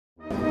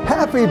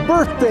Happy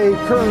birthday,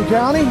 Kern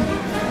County.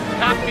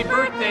 Happy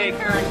birthday,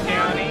 Kern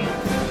County.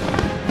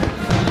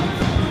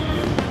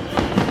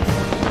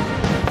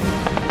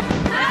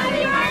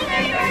 Happy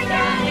birthday, Kern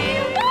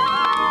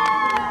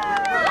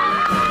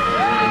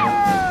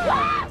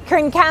County!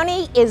 Kern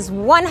County is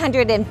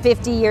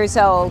 150 years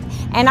old,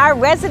 and our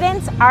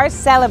residents are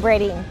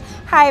celebrating.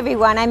 Hi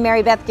everyone, I'm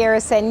Mary Beth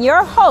Garrison,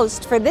 your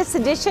host for this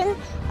edition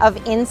of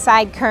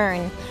Inside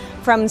Kern.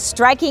 From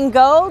striking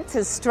gold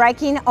to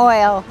striking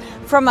oil,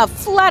 from a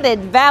flooded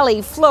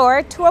valley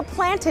floor to a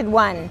planted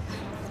one.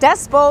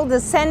 Dust Bowl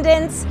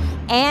descendants,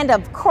 and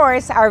of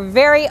course our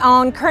very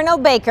own Colonel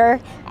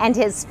Baker and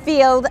his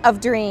Field of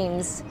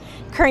Dreams.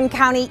 Kern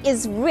County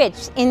is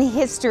rich in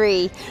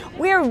history.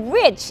 We're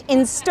rich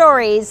in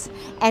stories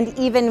and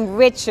even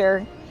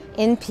richer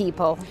in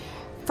people.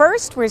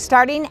 First, we're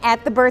starting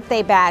at the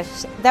birthday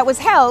bash that was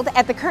held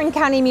at the Kern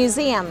County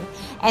Museum.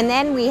 And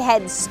then we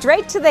head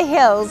straight to the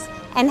hills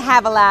and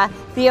Havilah,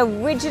 the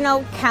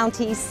original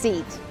county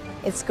seat.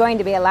 It's going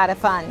to be a lot of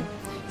fun.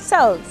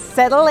 So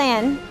settle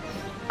in.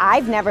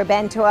 I've never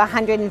been to a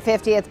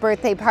 150th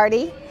birthday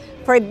party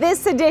for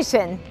this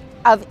edition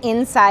of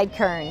Inside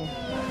Kern.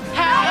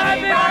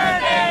 Happy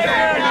birthday,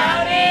 Kern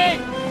County!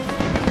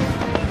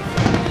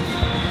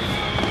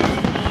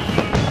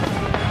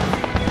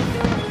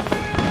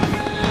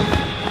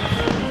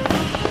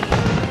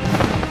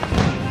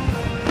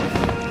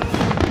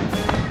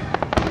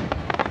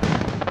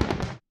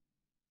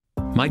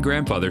 My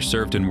grandfather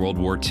served in World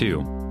War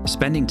II.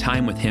 Spending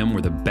time with him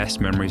were the best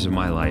memories of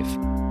my life.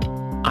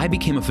 I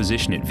became a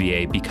physician at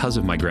VA because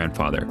of my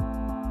grandfather,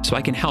 so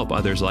I can help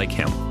others like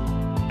him.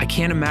 I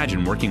can't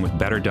imagine working with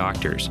better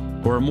doctors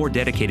or a more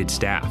dedicated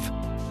staff.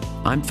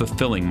 I'm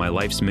fulfilling my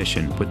life's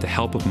mission with the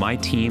help of my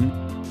team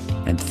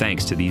and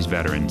thanks to these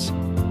veterans.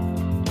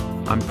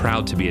 I'm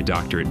proud to be a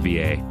doctor at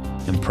VA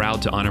and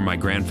proud to honor my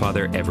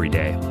grandfather every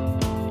day.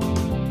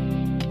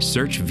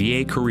 Search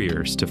VA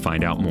Careers to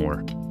find out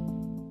more.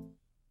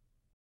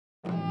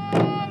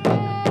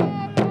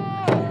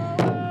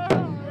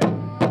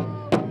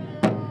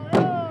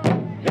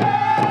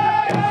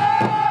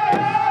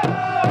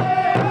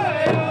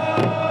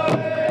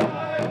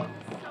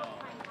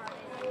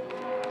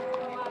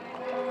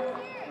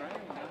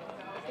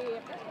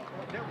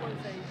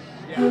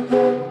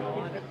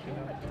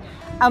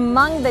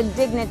 Among the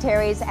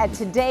dignitaries at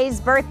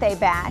today's birthday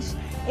bash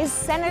is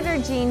Senator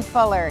Jean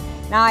Fuller.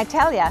 Now I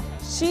tell you,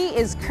 she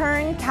is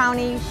Kern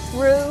County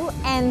through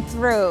and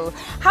through.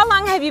 How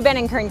long have you been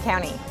in Kern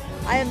County?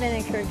 I have been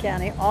in Kern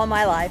County all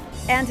my life,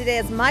 and today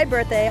is my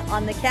birthday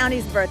on the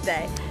county's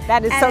birthday.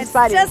 That is so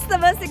exciting. It's just the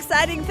most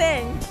exciting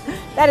thing.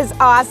 That is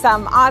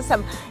awesome,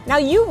 awesome. Now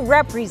you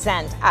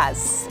represent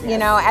us, you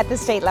know, at the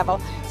state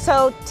level.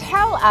 So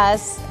tell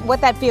us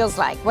what that feels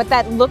like, what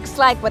that looks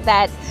like, what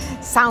that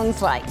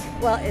sounds like.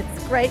 Well,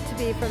 it's great to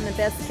be from the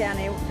best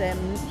county. The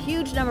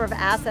huge number of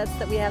assets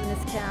that we have in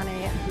this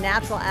county,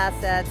 natural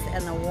assets,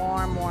 and the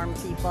warm, warm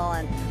people,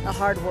 and the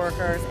hard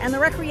workers, and the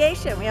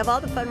recreation. We have all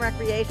the fun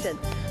recreation.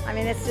 I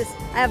mean, it's just,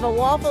 I have a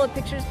wall full of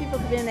pictures. People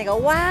come in and they go,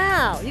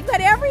 wow, you've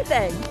got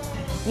everything.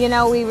 You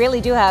know, we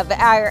really do have,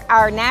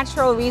 our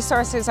natural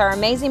resources are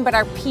amazing, but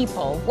our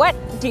people, what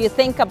do you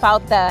think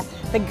about the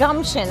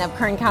gumption of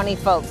Kern County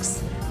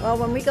folks? Well,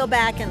 when we go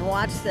back and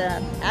watch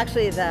the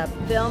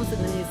films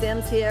in the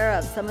museums here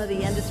of some of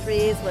the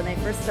industries when they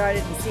first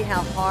started and see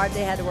how hard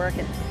they had to work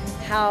and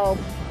how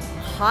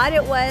hot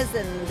it was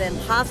and the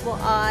impossible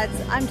odds,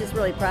 I'm just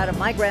really proud of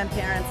my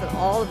grandparents and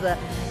all of the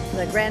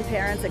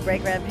grandparents and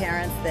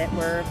great-grandparents that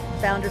were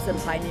founders and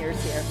pioneers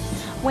here.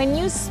 When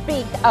you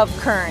speak of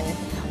Kern,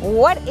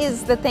 what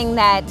is the thing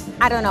that,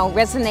 I don't know,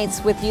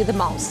 resonates with you the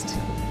most?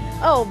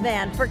 Oh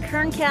man, for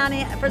Kern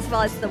County, first of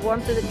all, it's the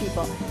warmth of the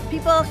people.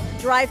 People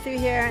drive through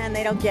here and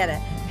they don't get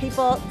it.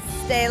 People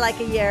stay like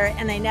a year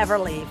and they never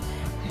leave.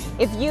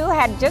 If you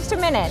had just a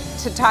minute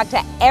to talk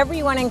to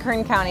everyone in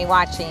Kern County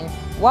watching,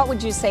 what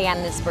would you say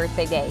on this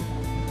birthday day?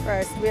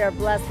 First, we are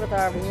blessed with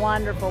our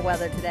wonderful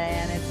weather today,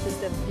 and it's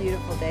just a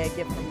beautiful day, a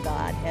gift from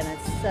God, and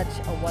it's such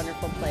a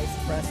wonderful place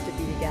for us to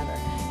be together,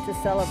 to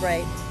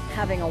celebrate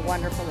having a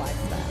wonderful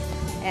lifestyle.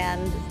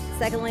 And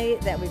secondly,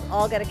 that we've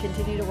all got to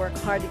continue to work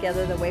hard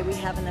together the way we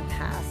have in the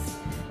past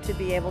to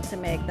be able to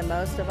make the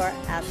most of our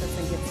assets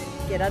and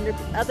get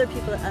other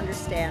people to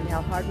understand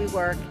how hard we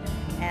work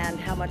and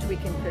how much we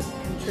can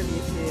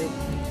contribute to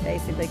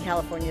basically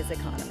California's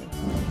economy.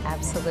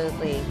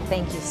 Absolutely.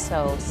 Thank you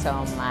so, so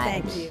much.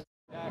 Thank you.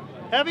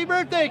 Happy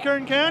birthday,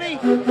 Kern County!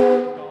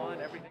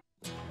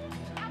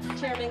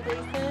 Chairman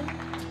Gleason,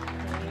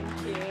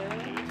 thank you.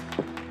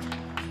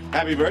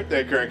 Happy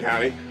birthday, Kern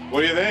County.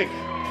 What do you think?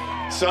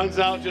 Sun's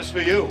out just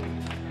for you.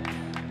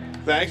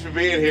 Thanks for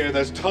being here.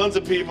 There's tons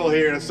of people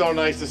here, and it's so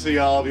nice to see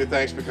all of you.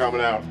 Thanks for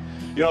coming out.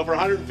 You know, for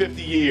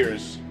 150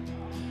 years,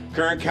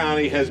 Kern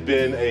County has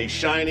been a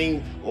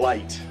shining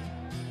light,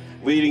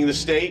 leading the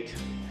state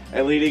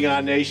and leading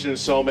our nation in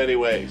so many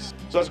ways.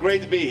 So it's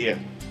great to be here.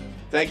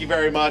 Thank you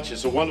very much.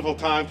 It's a wonderful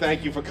time.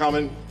 Thank you for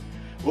coming.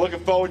 We're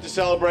looking forward to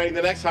celebrating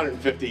the next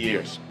 150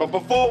 years. But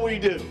before we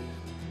do,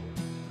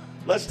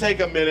 let's take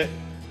a minute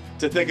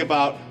to think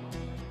about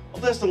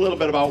just a little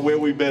bit about where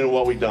we've been and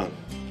what we've done,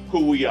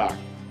 who we are.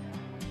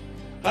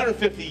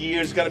 150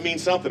 years got to mean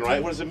something,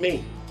 right? What does it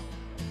mean?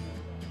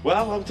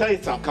 Well, I'll tell you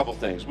a couple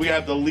things. We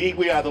are the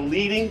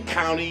leading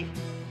county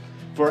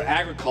for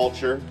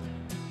agriculture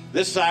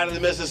this side of the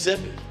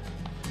Mississippi.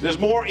 There's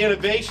more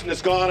innovation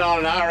that's gone on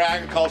in our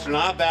agriculture, in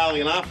our valley,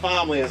 in our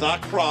farmlands, our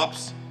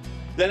crops,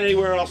 than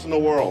anywhere else in the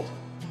world.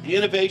 The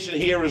innovation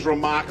here is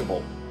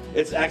remarkable.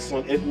 It's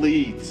excellent. It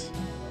leads.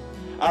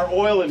 Our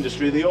oil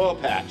industry, the oil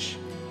patch.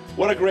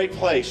 What a great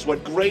place.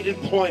 What great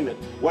employment.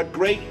 What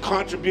great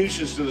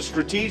contributions to the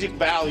strategic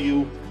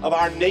value of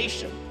our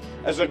nation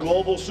as a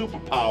global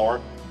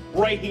superpower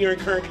right here in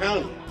Kern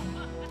County.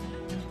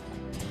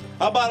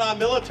 How about our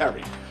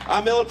military?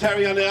 Our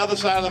military on the other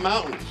side of the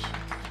mountains.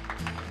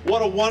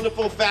 What a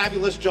wonderful,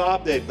 fabulous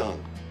job they've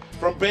done.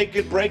 From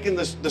breaking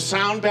the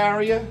sound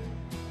barrier,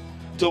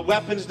 to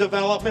weapons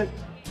development,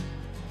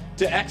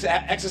 to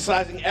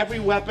exercising every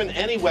weapon,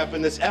 any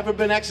weapon that's ever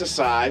been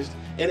exercised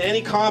in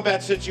any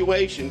combat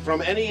situation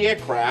from any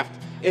aircraft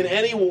in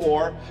any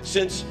war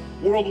since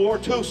World War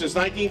II, since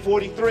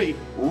 1943,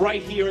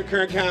 right here in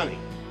Kern County.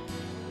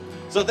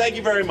 So thank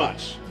you very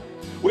much.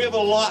 We have a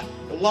lot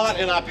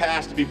in our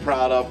past to be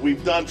proud of.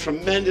 We've done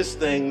tremendous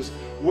things.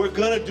 We're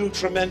going to do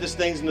tremendous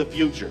things in the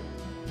future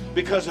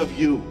because of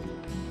you,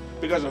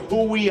 because of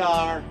who we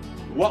are,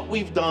 what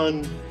we've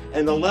done,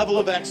 and the level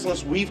of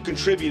excellence we've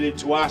contributed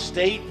to our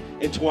state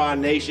and to our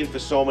nation for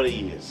so many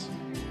years.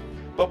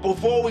 But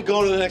before we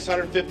go to the next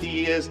 150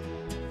 years,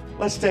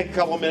 let's take a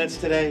couple minutes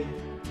today.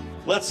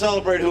 Let's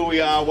celebrate who we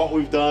are, what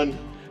we've done,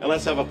 and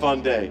let's have a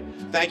fun day.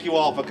 Thank you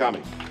all for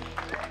coming.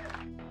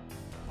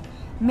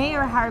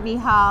 Mayor Harvey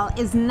Hall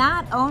is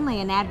not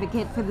only an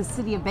advocate for the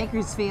city of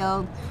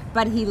Bakersfield,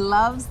 but he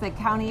loves the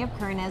county of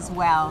Kern as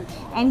well.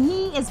 And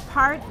he is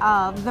part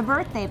of the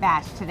birthday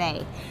bash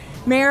today.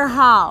 Mayor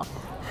Hall,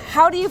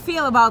 how do you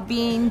feel about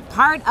being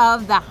part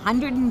of the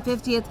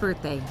 150th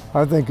birthday?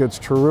 I think it's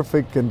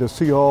terrific, and to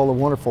see all the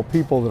wonderful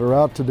people that are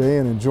out today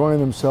and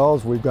enjoying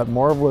themselves. We've got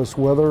marvelous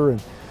weather,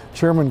 and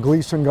Chairman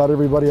Gleason got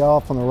everybody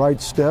off on the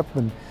right step,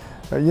 and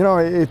you know,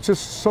 it's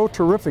just so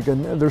terrific.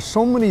 And there's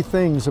so many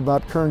things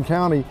about Kern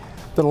County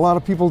that a lot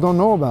of people don't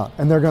know about,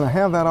 and they're going to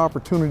have that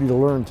opportunity to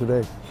learn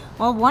today.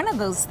 Well, one of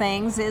those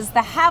things is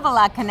the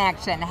Havilah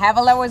connection.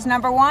 Havilah was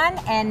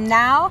 #1, and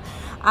now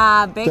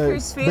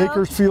Bakersfield.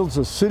 Bakersfield's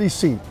a city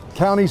seat,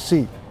 county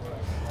seat.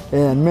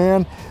 And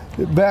man,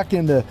 back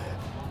in the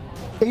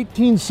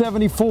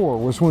 1874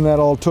 was when that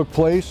all took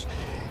place.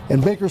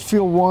 And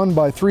Bakersfield won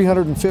by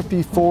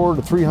 354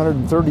 to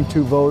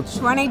 332 votes.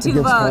 22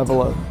 against votes.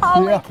 Havilah.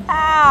 Holy yeah.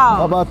 cow!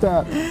 How about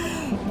that?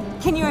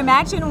 Can you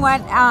imagine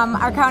what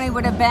our county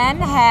would have been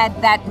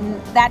had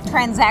that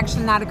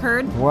transaction not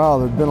occurred? Wow,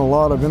 there'd been a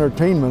lot of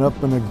entertainment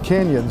up in the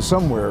canyon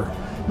somewhere.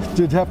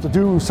 You'd have to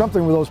do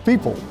something with those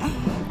people.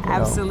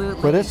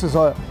 Absolutely. But it's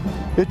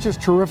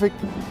just terrific,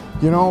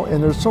 you know,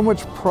 and there's so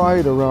much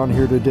pride around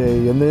here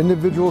today, and the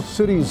individual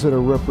cities that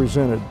are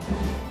represented.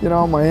 You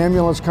know, my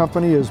ambulance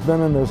company has been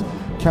in this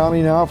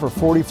county now for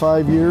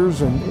 45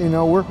 years, and you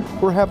know,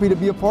 we're happy to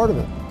be a part of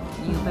it.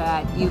 You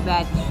bet, you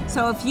bet.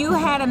 So if you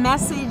had a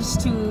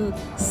message to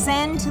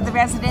send to the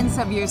residents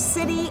of your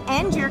city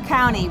and your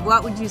county,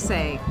 what would you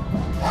say?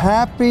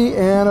 Happy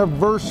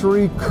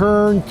anniversary,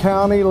 Kern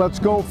County. Let's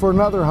go for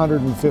another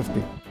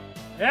 150.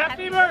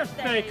 Happy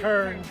birthday,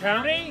 Kern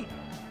County!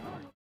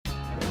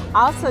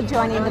 Also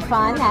joining the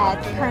fun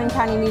at Kern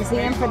County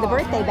Museum for the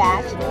birthday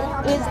bash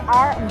is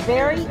our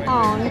very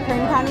own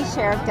Kern County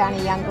Sheriff, Donnie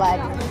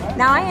Youngblood.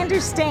 Now I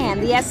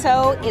understand the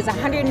SO is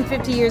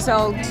 150 years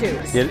old too.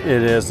 It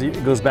is.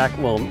 It goes back,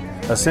 well,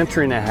 a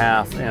century and a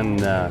half,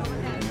 and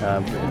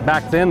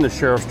back then the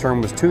sheriff's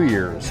term was 2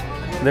 years.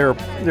 There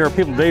are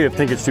people today that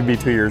think it should be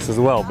 2 years as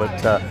well,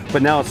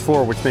 but now it's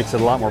 4, which makes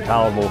it a lot more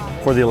palatable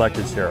for the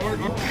elected sheriff.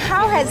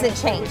 How has it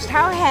changed?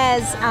 How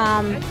has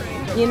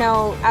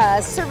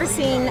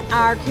servicing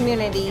our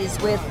communities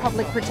with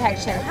public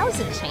protection, how has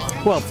it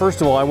changed? Well,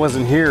 first of all, I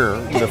wasn't here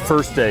the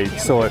first day,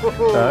 so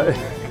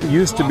it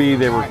used to be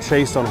they were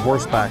chased on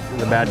horseback,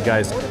 the bad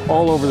guys,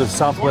 all over the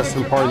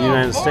southwestern part of the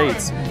United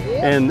States.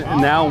 And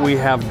now we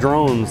have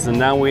drones, and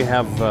now we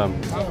have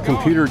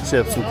computer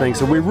chips and things.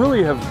 So we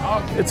really have,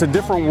 it's a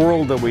different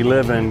world that we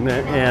live in,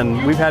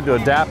 and we've had to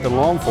adapt in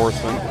law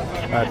enforcement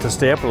to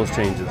stay up with those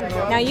changes.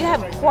 Now you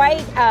have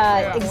quite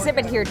an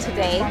exhibit here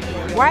today.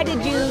 Why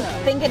did you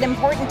think it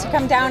important to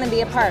come down and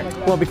be a part?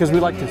 Well, because we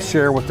like to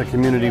share with the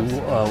community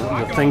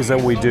the things that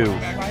we do.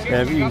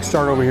 And you can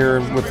start over here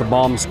with the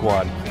bomb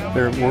squad.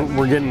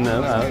 We're getting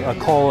a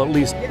call at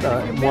least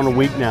one a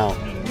week now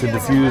to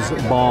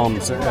defuse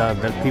bombs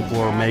that people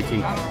are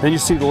making. Then you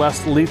see the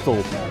less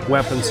lethal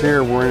weapons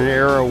here. We're in an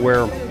era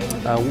where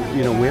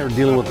we're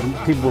dealing with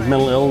people with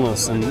mental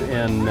illness,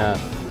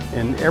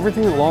 and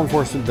everything that law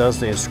enforcement does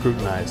today is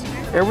scrutinized.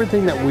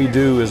 Everything that we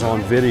do is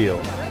on video,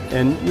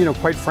 and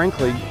quite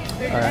frankly,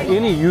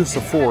 any use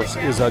of force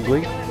is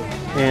ugly.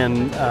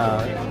 And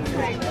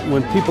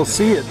when people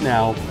see it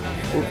now,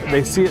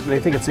 they see it and they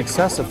think it's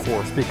excessive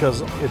force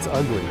because it's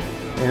ugly.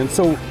 And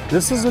so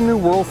this is a new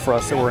world for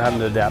us that we're having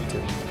to adapt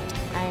to.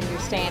 I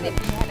understand. If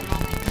you had a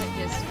moment to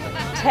just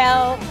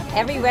tell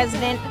every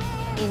resident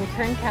in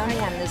Kern County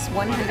on this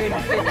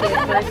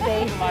 150th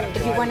birthday,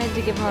 if you wanted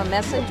to give them a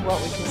message,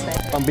 what would you say?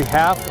 On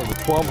behalf of the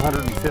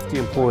 1,250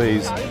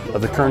 employees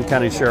of the Kern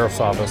County Sheriff's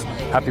Office,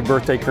 happy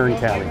birthday, Kern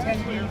County.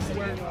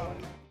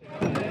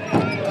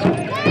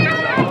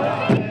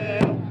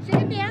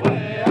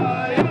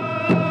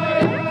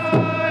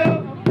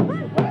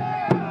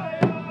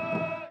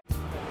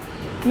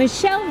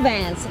 Michelle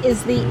Vance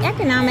is the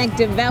Economic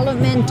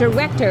Development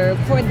Director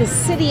for the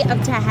City of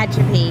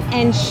Tehachapi,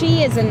 and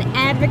she is an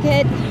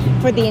advocate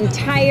for the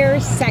entire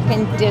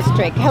 2nd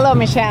District. Hello,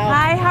 Michelle.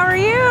 Hi, how are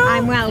you?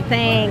 I'm well,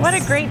 thanks. What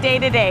a great day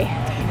today.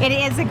 It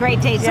is a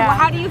great day. So Yeah.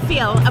 how do you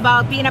feel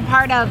about being a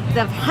part of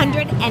the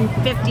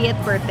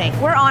 150th birthday?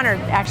 We're honored,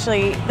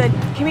 actually. The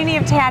community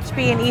of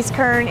Tehachapi and East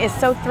Kern is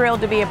so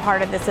thrilled to be a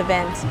part of this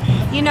event.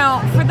 You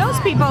know, for those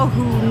people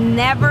who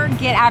never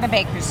get out of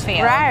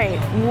Bakersfield, Right.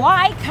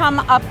 why come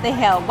up the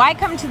hill? Why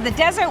come to the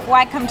desert?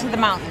 Why come to the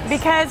mountains?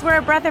 Because we're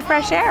a breath of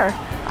fresh air.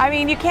 I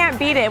mean, you can't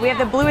beat it. We have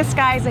the bluest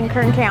skies in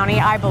Kern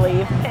County, I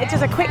believe. It's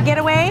just a quick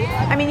getaway.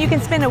 I mean, you can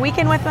spend a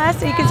weekend with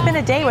us, or you can spend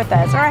a day with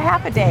us, or a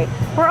half a day.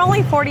 We're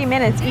only 40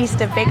 minutes east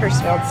of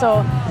Bakersfield,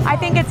 so I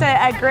think it's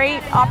a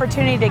great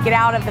opportunity to get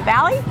out of the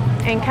valley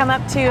and come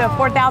up to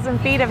 4,000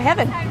 feet of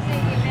heaven.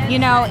 You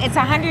know, it's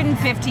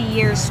 150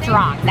 years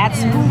strong.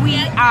 That's who we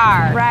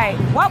are. Right.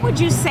 What would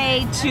you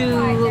say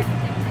to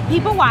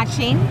people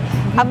watching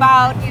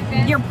about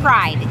your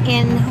pride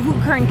in who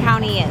Kern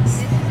County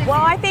is?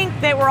 Well, I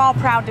think that we're all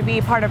proud to be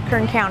a part of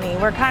Kern County.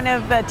 We're kind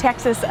of the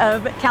Texas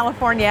of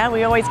California.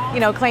 We always,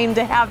 claim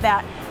to have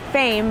that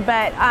fame,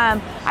 but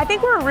I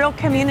think we're a real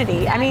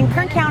community. I mean,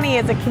 Kern County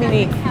is a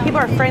community. People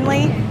are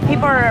friendly.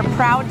 People are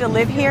proud to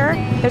live here.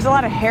 There's a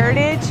lot of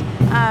heritage,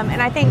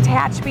 and I think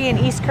Tehachapi and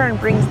East Kern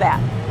brings that.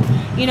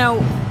 You know,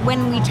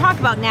 when we talk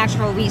about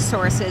natural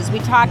resources, we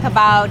talk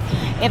about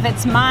if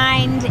it's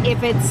mined,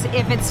 if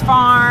it's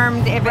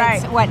farmed, if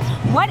Right. it's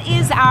what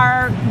is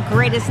our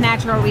greatest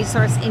natural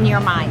resource in your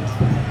mind?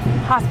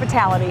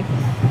 Hospitality.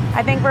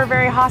 I think we're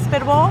very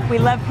hospitable. We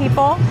love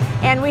people,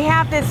 and we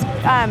have this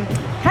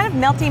kind of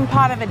melting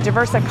pot of a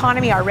diverse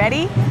economy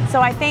already.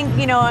 So I think,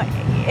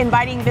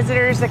 inviting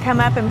visitors to come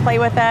up and play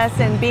with us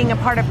and being a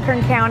part of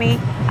Kern County,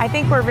 I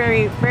think we're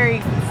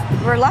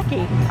we're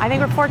lucky. I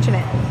think we're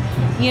fortunate.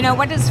 You know,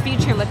 what does the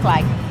future look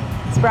like?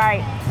 It's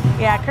bright.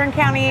 Yeah, Kern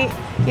County,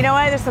 you know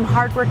what, there's some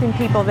hardworking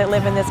people that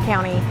live in this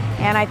county,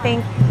 and I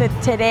think that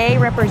today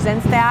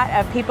represents that,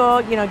 of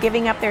people,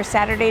 giving up their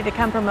Saturday to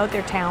come promote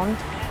their town.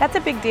 That's a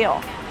big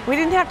deal. We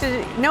didn't have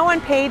to, no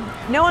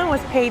one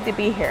was paid to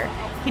be here.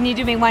 Can you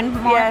do me one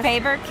more Yes.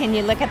 favor? Can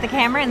you look at the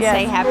camera and Yes.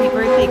 say happy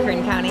birthday,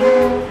 Kern County?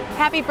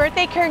 Happy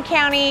birthday, Kern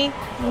County.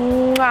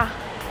 Mwah.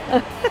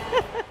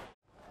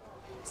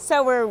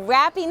 So we're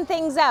wrapping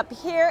things up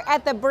here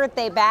at the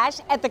Birthday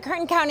Bash at the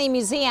Kern County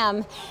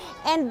Museum.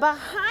 And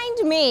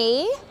behind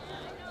me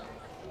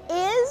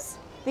is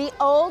the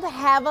old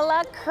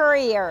Havilah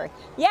Courier.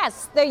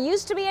 Yes, there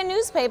used to be a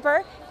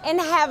newspaper in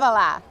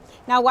Havilah.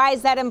 Now, why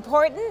is that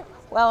important?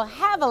 Well,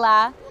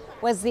 Havilah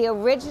was the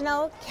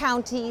original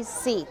county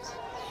seat.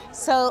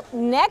 So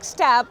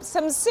next up,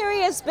 some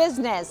serious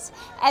business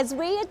as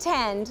we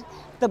attend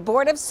the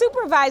Board of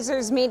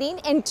Supervisors meeting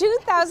in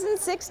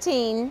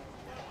 2016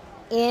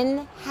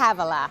 in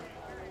Havilah.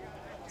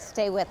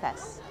 Stay with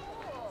us.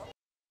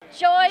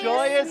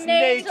 Joyous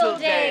Natal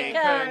Day,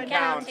 Kern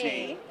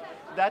County.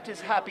 That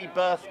is happy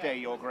birthday,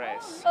 Your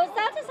Grace. Oh,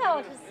 that is how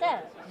it is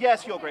said.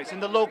 Yes, Your Grace, in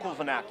the local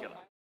vernacular.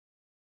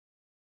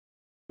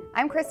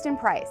 I'm Kristen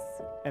Price.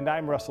 And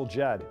I'm Russell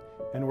Judd,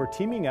 and we're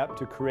teaming up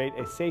to create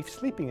a safe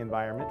sleeping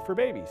environment for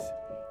babies.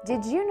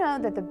 Did you know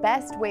that the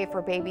best way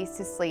for babies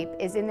to sleep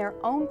is in their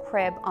own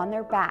crib on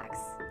their backs?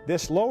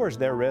 This lowers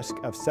their risk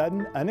of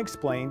sudden,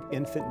 unexplained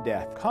infant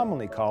death,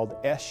 commonly called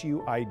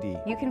SUID.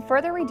 You can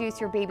further reduce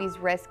your baby's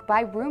risk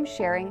by room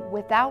sharing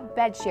without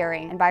bed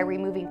sharing and by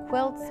removing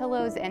quilts,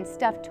 pillows, and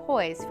stuffed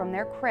toys from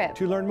their crib.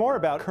 To learn more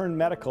about Kern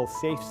Medical's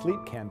Safe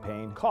Sleep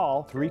campaign,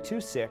 call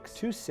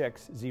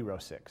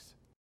 326-2606.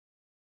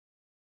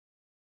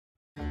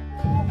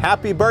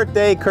 Happy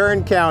birthday,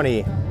 Kern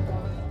County!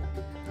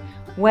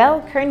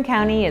 Well, Kern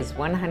County is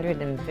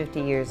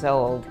 150 years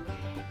old.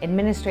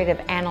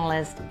 Administrative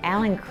analyst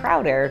Alan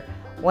Crowder,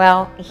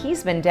 well,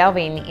 he's been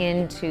delving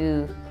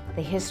into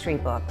the history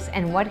books,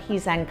 and what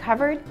he's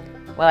uncovered,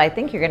 well, I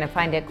think you're going to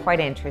find it quite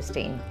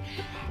interesting.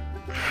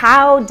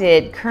 How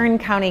did Kern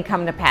County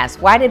come to pass?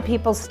 Why did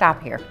people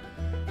stop here?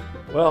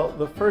 Well,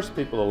 the first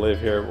people to live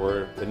here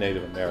were the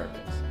Native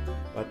Americans,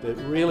 but it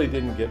really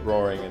didn't get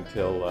roaring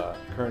until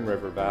Kern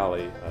River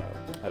Valley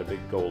had a big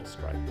gold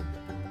strike.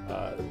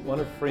 One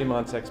of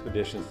Fremont's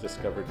expeditions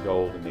discovered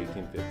gold in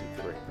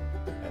 1853,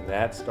 and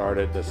that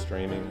started the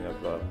streaming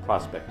of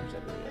prospectors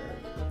into the area.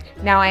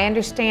 Now, I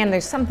understand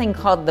there's something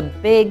called the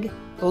Big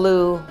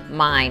Blue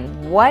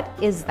Mine. What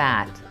is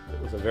that?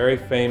 It was a very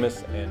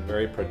famous and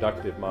very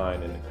productive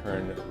mine in the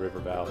Kern River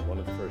Valley, one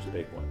of the first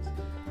big ones.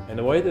 And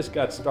the way this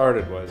got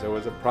started was there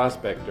was a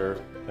prospector,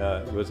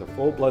 it was a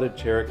full-blooded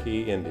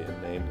Cherokee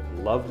Indian named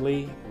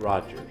Lovely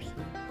Rogers.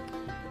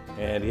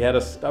 And he had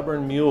a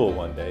stubborn mule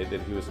one day that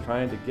he was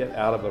trying to get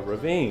out of a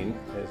ravine,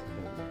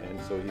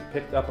 and so he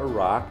picked up a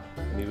rock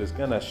and he was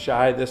going to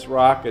shy this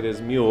rock at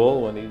his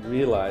mule when he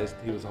realized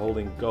he was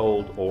holding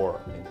gold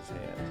ore in his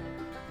hands.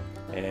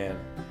 And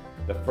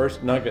the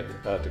first nugget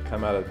to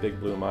come out of the Big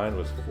Blue Mine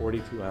was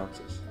 42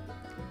 ounces.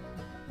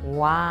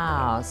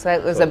 Wow! So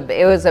it was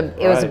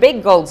a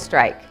big gold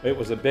strike. It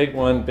was a big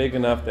one, big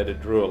enough that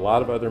it drew a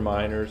lot of other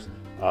miners.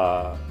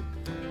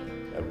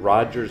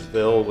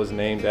 Rogersville was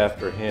named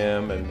after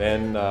him, and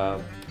then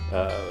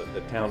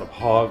the town of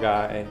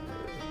Hawkeye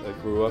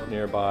grew up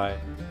nearby.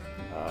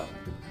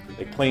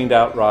 They cleaned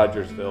out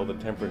Rogersville. The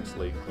Temperance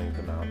League cleaned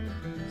them out.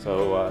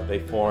 So they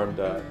formed.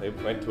 They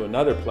went to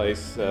another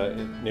place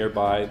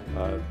nearby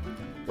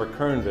where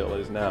Kernville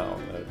is now.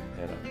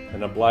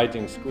 An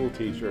obliging school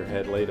teacher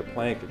had laid a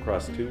plank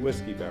across 2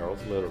 whiskey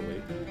barrels,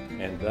 literally,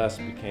 and thus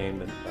became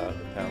the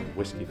town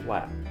Whiskey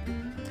Flat,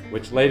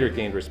 which later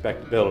gained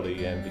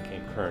respectability and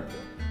became Kernville.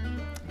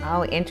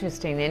 Oh,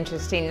 interesting,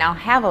 interesting. Now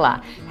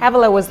Havilah.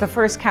 Havilah was the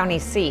first county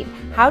seat.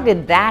 How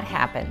did that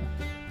happen?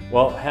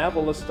 Well,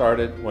 Havilah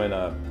started when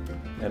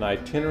an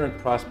itinerant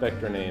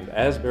prospector named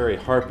Asbury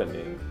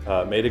Harpending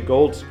made a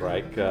gold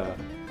strike at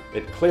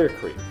Clear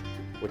Creek,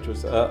 which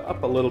was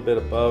up a little bit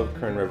above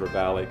Kern River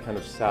Valley, kind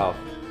of south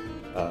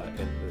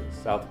in the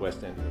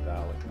southwest end of the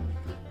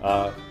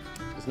valley.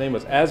 His name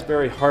was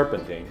Asbury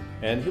Harpending,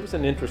 and he was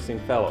an interesting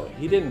fellow.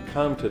 He didn't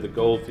come to the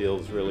gold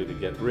fields really to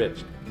get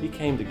rich. He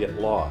came to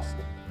get lost.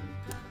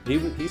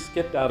 He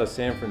skipped out of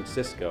San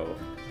Francisco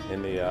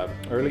in the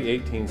early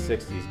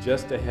 1860s,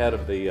 just ahead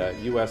of the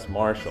U.S.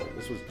 Marshal.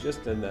 This was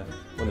just when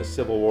the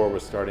Civil War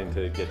was starting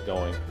to get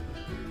going.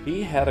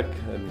 He had a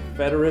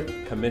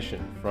Confederate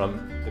commission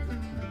from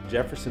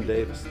Jefferson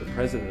Davis, the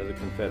president of the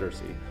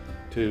Confederacy,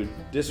 to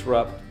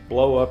disrupt,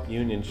 blow up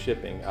Union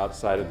shipping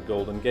outside of the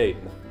Golden Gate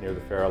near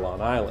the Farallon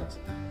Islands.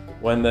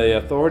 When the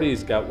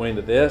authorities got wind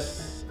of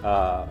this,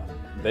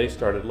 they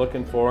started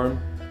looking for him.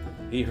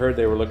 He heard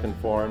they were looking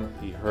for him.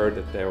 He heard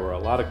that there were a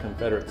lot of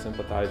Confederate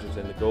sympathizers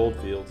in the gold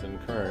fields in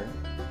Kern,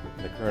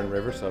 in the Kern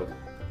River, so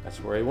that's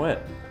where he went.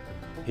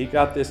 He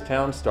got this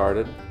town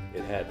started.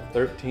 It had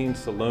 13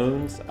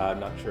 saloons, I'm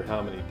not sure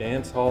how many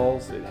dance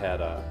halls. It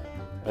had a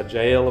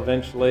jail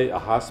eventually, a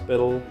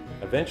hospital,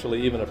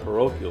 eventually even a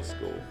parochial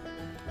school.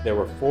 There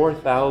were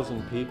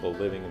 4,000 people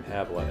living in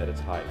Havilah at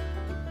its height.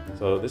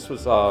 So this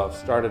was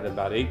started in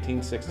about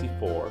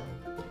 1864.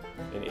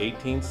 In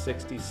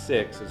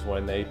 1866 is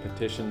when they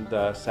petitioned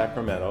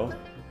Sacramento,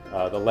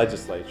 the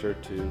legislature,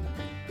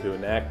 to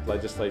enact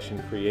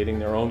legislation creating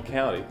their own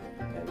county.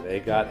 And they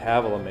got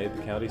Havilah made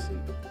the county seat.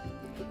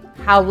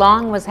 How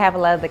long was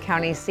Havilah the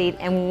county seat,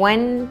 and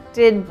when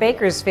did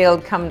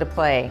Bakersfield come to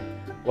play?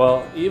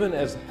 Well, even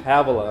as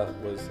Havilah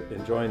was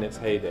enjoying its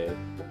heyday,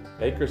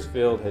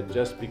 Bakersfield had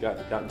just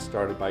gotten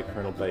started by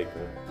Colonel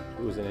Baker,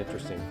 who was an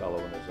interesting fellow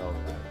in his own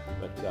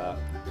right. But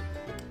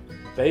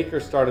Baker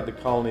started the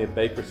colony of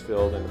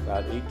Bakersfield in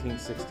about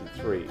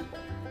 1863,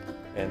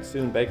 and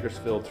soon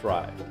Bakersfield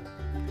thrived.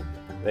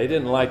 They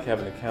didn't like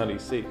having the county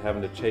seat,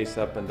 having to chase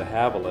up into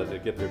Havilah to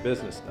get their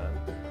business done.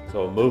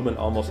 So a movement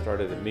almost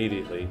started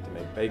immediately to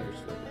make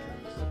Bakersfield the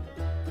county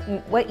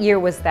seat. What year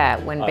was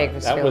that when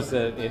Bakersfield? That was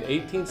in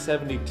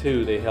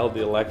 1872 they held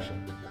the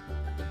election.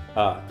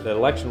 The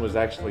election was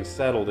actually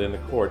settled in the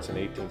courts in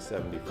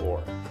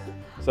 1874.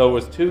 So it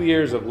was 2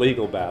 years of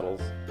legal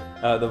battles.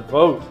 The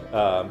vote,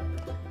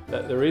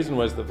 the reason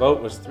was the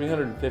vote was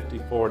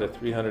 354 to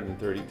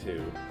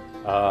 332.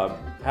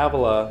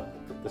 Havilah,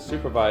 the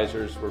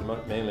supervisors were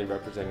mainly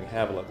representing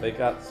Havilah. They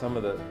got some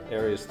of the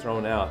areas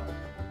thrown out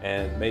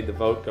and made the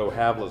vote go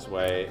Havilah's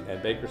way,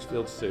 and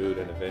Bakersfield sued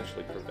and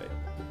eventually prevailed.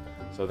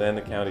 So then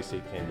the county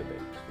seat came to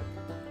Bakersfield.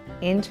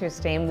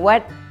 Interesting.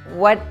 What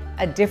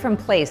a different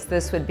place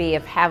this would be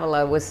if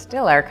Havilah was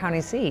still our county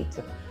seat.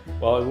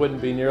 Well, it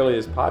wouldn't be nearly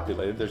as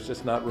populated. There's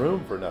just not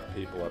room for enough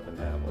people up in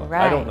Havilah.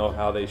 Right. I don't know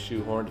how they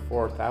shoehorned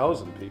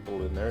 4,000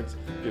 people in there. If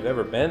you've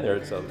ever been there,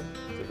 it's a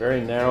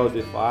very narrow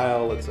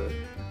defile. It's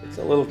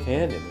a little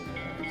canyon in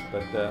there.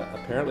 But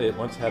apparently it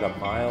once had a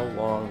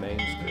mile-long main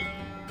street.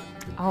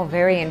 Oh,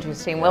 very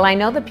interesting. Well, I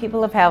know the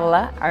people of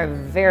Havilah are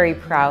very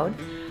proud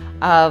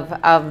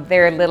of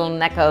their little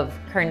neck of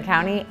Kern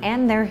County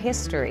and their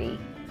history.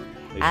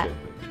 They should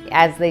be.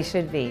 As they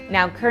should be.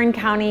 Now, Kern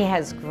County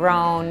has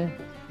grown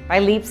by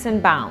leaps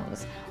and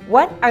bounds.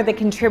 What are the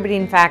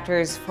contributing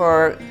factors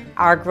for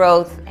our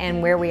growth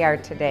and where we are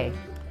today?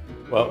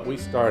 Well, we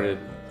started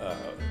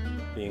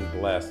being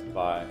blessed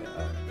by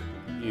a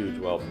huge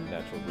wealth of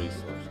natural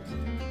resources.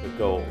 The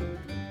gold,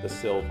 the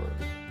silver,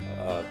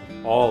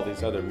 all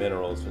these other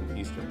minerals in the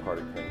eastern part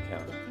of Kern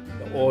County.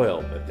 The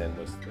oil that then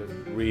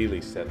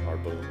really set our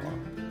boom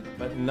on.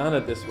 But none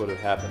of this would have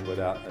happened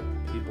without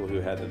the people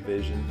who had the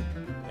vision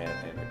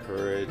and the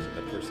courage and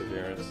the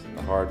perseverance and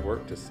the hard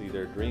work to see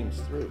their dreams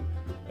through.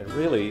 And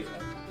really,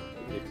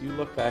 if you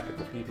look back at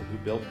the people who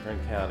built Kern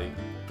County,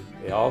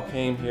 They all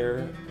came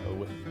here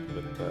with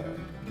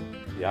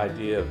the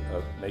idea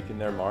of making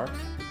their mark,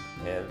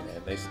 and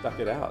they stuck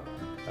it out.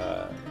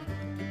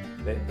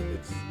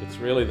 It's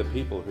really the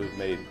people who've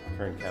made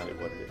Kern County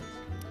what it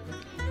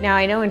is. Now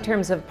I know in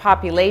terms of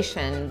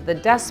population, the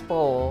Dust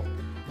Bowl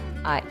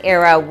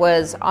era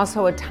was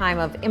also a time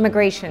of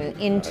immigration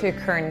into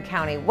Kern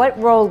County. What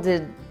role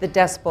did the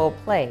Dust Bowl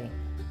play?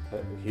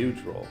 A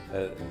huge role.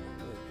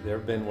 There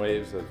have been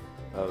waves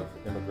of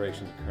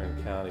immigration to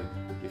Kern County.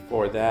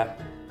 Before that,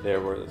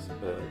 there was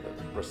the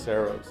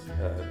braceros.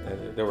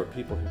 There were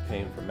people who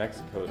came from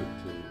Mexico to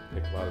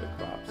pick a lot of the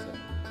crops, and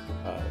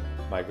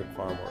migrant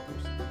farm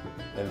workers.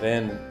 And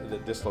then the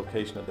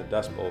dislocation of the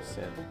Dust Bowl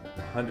sent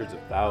hundreds of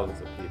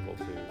thousands of people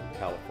to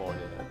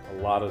California, and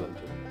a lot of them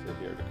to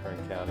here, to Kern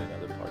County and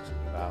other parts of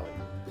the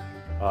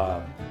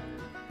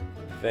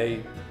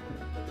valley.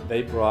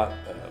 They brought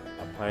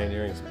a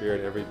pioneering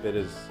spirit every bit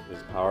as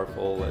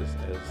powerful as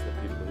the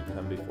people who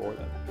come before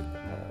them.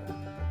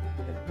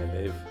 And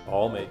they've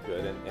all made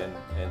good,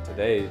 and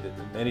today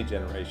many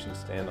generations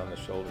stand on the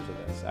shoulders of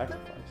that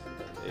sacrifice.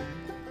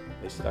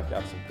 They stuck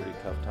out some pretty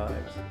tough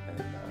times,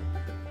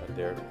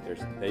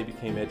 but they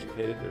became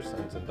educated. Their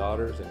sons and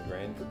daughters and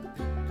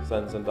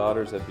grandsons and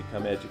daughters have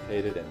become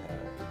educated and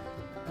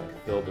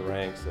filled the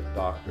ranks of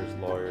doctors,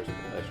 lawyers,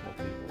 professional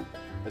people.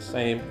 The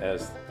same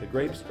as the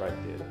grape strike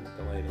did in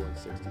Delano in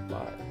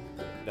 '65.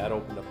 That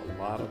opened up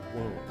a lot of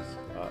wounds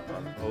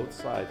on both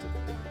sides of the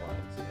picket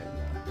lines.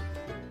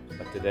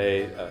 But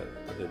today,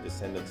 the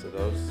descendants of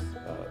those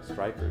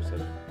strikers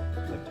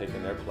have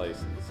taken their place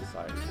in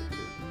society too.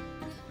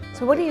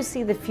 So what do you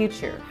see the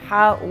future?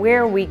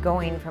 Where are we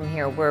going from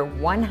here? We're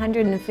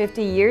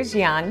 150 years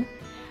young.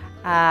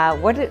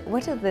 What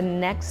do the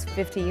next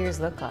 50 years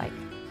look like?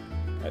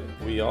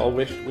 We all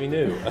wished we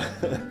knew.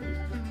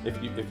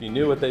 If you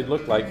knew what they'd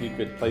look like, you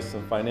could place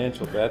some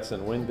financial bets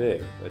and win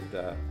big. But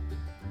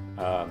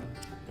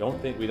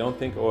we don't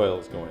think oil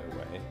is going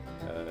away.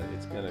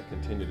 It's going to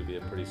continue to be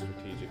a pretty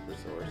strategic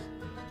resource.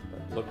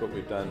 But look what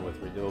we've done with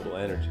renewable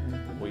energy.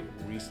 We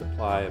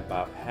resupply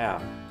about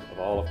half of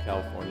all of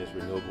California's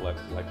renewable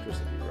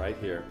electricity right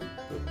here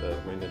with the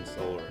wind and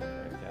solar in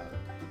Kern County.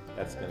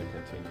 That's going to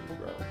continue to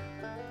grow.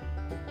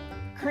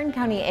 Kern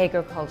County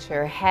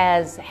agriculture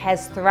has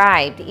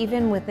thrived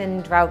even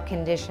within drought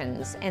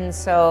conditions, and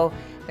so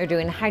they're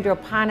doing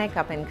hydroponic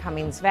up in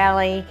Cummings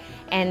Valley,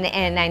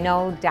 and I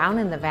know down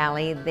in the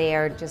valley they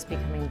are just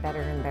becoming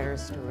better and better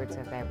stewards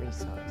of that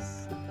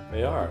resource.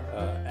 They are.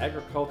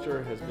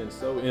 Agriculture has been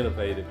so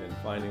innovative in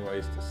finding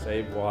ways to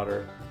save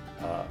water,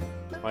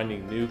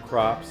 finding new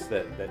crops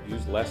that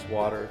use less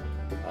water,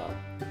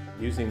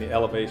 using the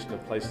elevation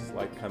of places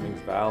like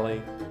Cummings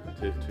Valley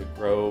to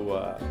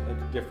grow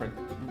different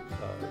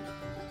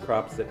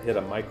crops that hit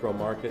a micro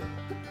market.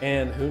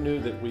 And who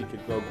knew that we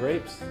could grow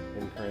grapes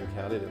in Kern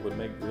County that would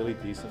make really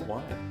decent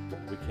wine?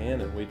 We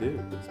can and we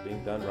do. It's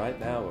being done right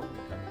now over the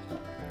Cummings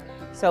Valley.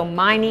 So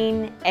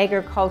mining,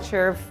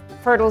 agriculture,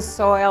 fertile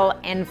soil,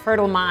 and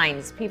fertile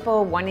minds.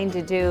 People wanting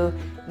to do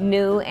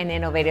new and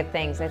innovative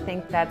things. I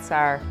think that's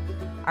our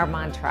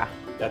mantra.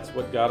 That's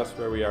what got us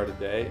where we are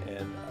today,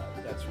 and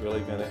that's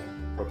really going to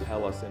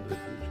propel us into the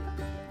future.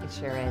 It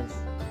sure is.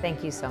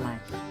 Thank you so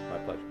much. My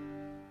pleasure.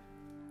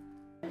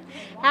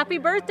 Happy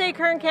birthday,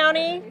 Kern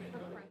County.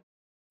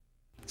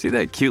 See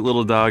that cute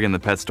little dog in the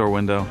pet store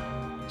window?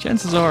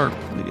 Chances are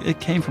it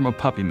came from a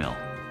puppy mill,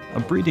 a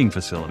breeding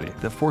facility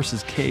that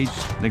forces caged,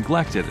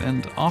 neglected,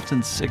 and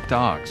often sick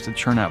dogs to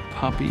churn out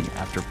puppy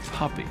after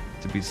puppy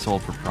to be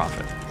sold for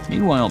profit.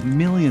 Meanwhile,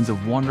 millions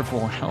of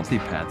wonderful, healthy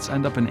pets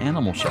end up in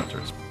animal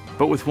shelters.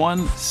 But with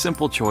one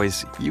simple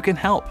choice, you can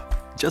help,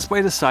 just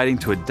by deciding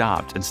to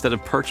adopt instead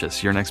of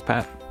purchase your next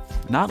pet.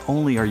 Not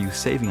only are you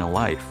saving a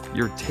life,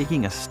 you're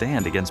taking a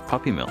stand against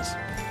puppy mills.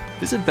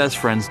 Visit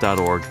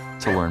bestfriends.org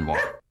to learn more.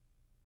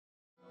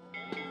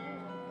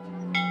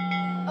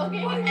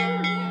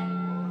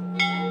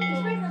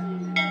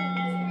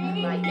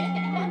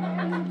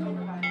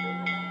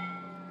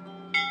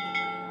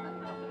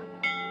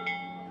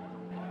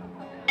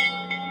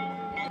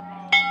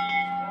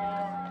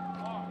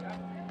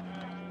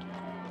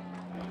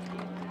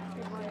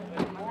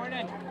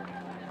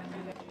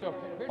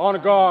 On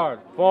guard,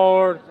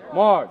 forward,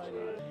 march.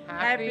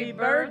 Happy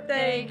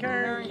birthday,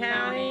 Kern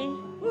County.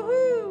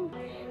 Woohoo!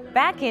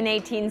 Back in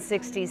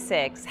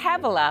 1866,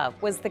 Havilah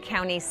was the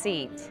county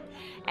seat.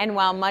 And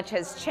while much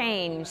has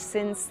changed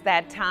since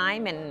that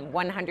time in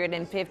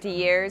 150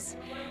 years,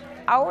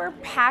 our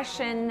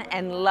passion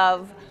and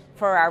love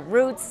for our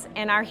roots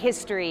and our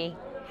history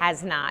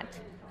has not.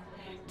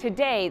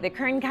 Today, the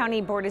Kern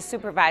County Board of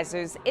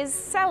Supervisors is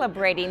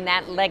celebrating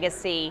that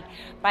legacy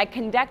by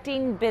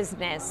conducting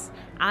business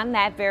on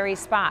that very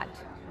spot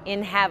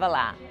in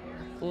Havilah.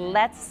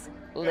 Let's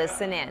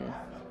listen in.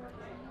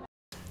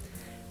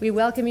 We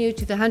welcome you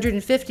to the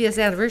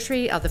 150th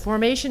anniversary of the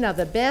formation of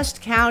the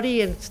best county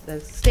in the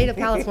state of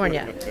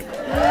California.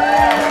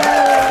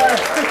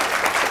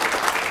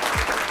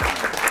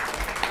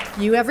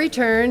 You have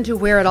returned to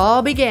where it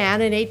all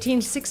began in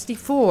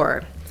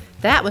 1864.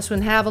 That was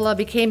when Havilah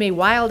became a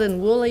wild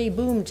and woolly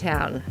boom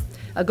town,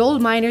 a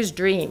gold miner's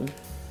dream.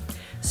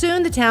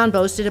 Soon the town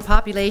boasted a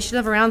population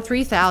of around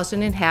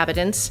 3,000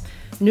 inhabitants,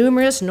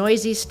 numerous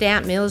noisy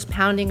stamp mills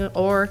pounding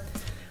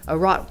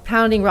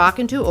rock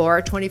into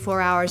ore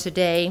 24 hours a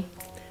day,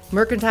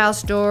 mercantile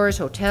stores,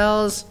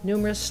 hotels,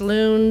 numerous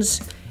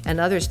saloons, and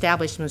other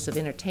establishments of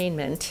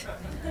entertainment.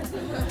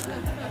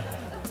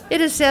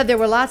 It is said there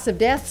were lots of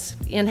deaths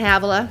in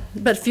Havilah,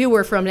 but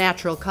fewer from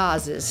natural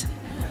causes.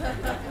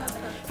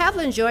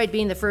 Havilah enjoyed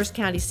being the first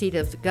county seat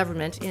of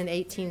government in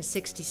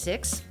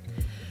 1866,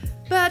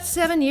 but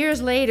 7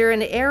 years later,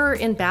 an error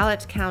in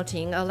ballot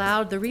counting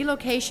allowed the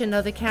relocation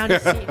of the county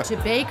seat to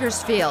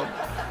Bakersfield.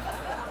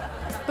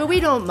 But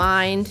we don't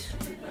mind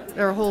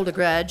or hold a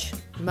grudge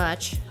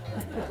much.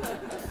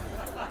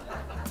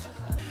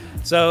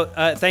 So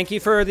thank you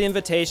for the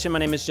invitation. My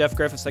name is Jeff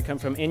Griffiths. I come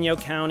from Inyo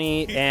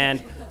County,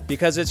 and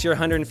because it's your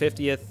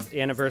 150th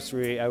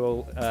anniversary, I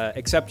will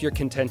accept your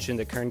contention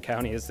that Kern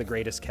County is the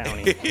greatest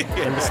county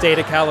in the state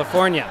of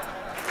California.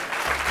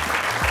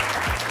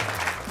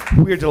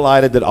 We're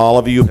delighted that all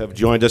of you have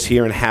joined us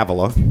here in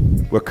Havilah,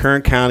 where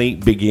Kern County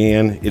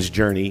began its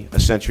journey a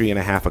century and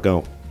a half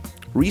ago.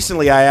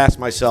 Recently, I asked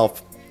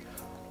myself,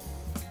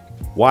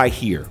 why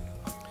here?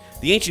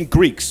 The ancient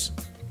Greeks,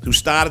 who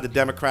started the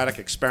democratic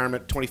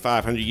experiment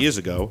 2,500 years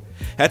ago,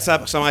 had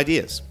some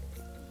ideas.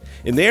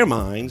 In their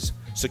minds,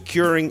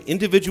 securing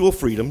individual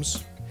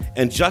freedoms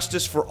and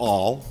justice for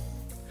all,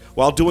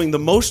 while doing the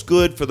most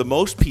good for the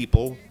most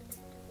people,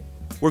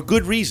 were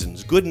good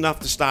reasons, good enough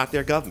to start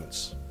their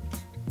governments.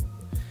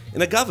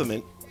 In a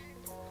government,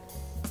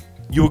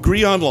 you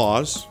agree on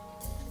laws,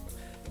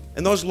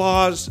 and those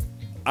laws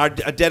are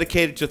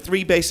dedicated to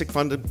three basic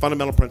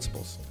fundamental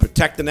principles.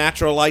 Protect the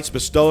natural rights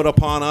bestowed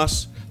upon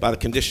us by the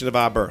condition of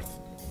our birth.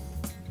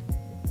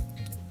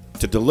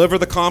 To deliver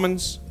the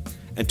commons,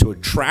 and to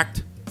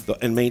attract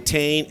and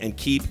maintain and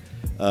keep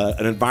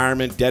an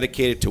environment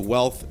dedicated to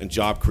wealth and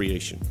job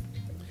creation.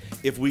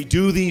 If we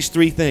do these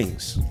three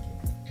things,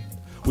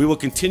 we will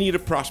continue to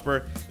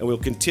prosper and we'll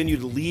continue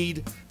to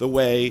lead the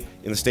way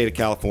in the state of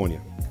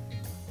California.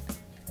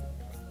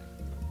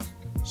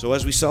 So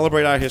as we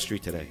celebrate our history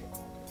today,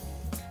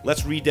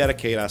 let's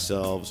rededicate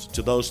ourselves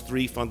to those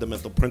three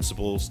fundamental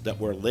principles that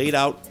were laid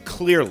out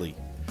clearly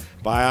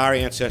by our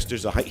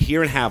ancestors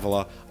here in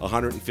Havilah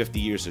 150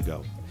 years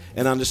ago,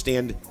 and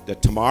understand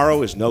that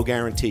tomorrow is no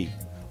guarantee.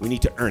 We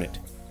need to earn it,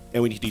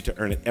 and we need to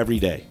earn it every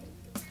day.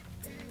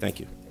 Thank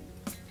you.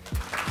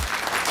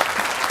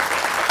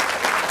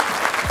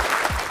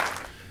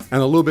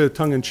 And a little bit of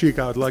tongue-in-cheek,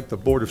 I would like the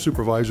Board of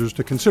Supervisors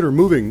to consider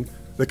moving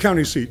the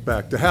county seat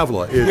back to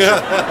Havilah,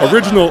 its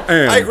original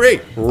and I agree.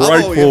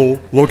 rightful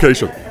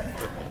location.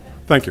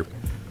 Thank you.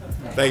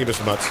 Thank you,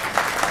 Mr. Mutz.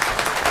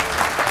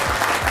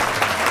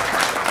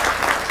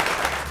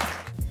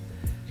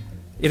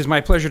 It is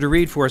my pleasure to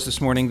read for us this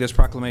morning this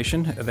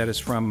proclamation that is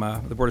from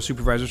the Board of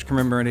Supervisors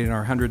commemorating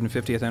our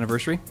 150th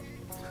anniversary.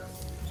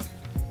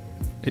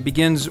 It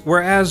begins,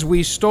 whereas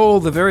we stole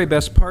the very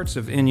best parts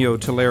of Inyo,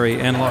 Tulare,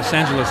 and Los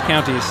Angeles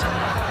counties.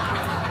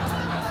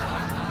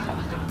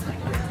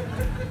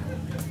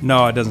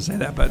 No, it doesn't say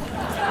that, but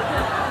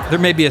there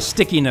may be a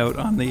sticky note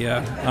on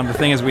the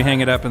thing as we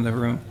hang it up in the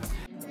room.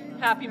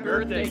 Happy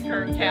birthday,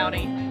 Kern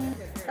County.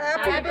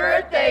 Happy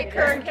birthday,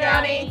 Kern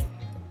County.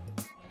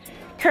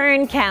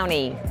 Kern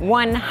County,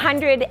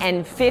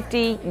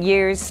 150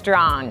 years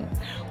strong,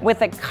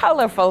 with a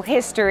colorful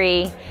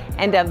history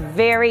and a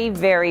very,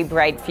 very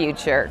bright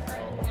future.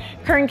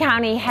 Kern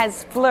County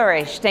has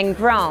flourished and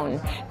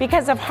grown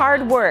because of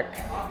hard work,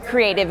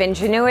 creative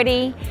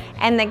ingenuity,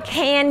 and the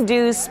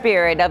can-do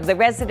spirit of the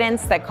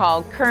residents that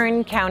call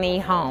Kern County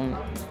home.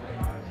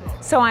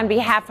 So on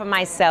behalf of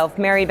myself,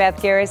 Mary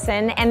Beth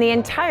Garrison, and the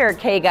entire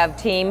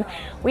KGov team,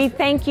 we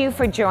thank you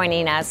for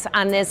joining us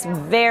on this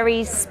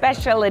very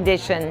special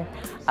edition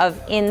of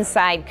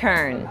Inside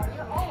Kern.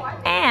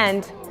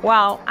 And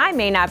while I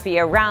may not be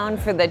around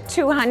for the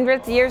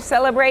 200th year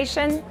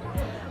celebration,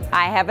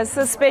 I have a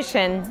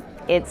suspicion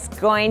it's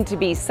going to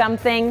be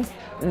something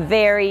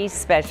very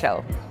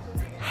special.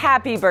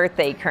 Happy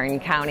birthday, Kern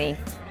County.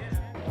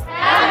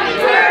 Happy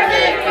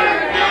birthday, Kern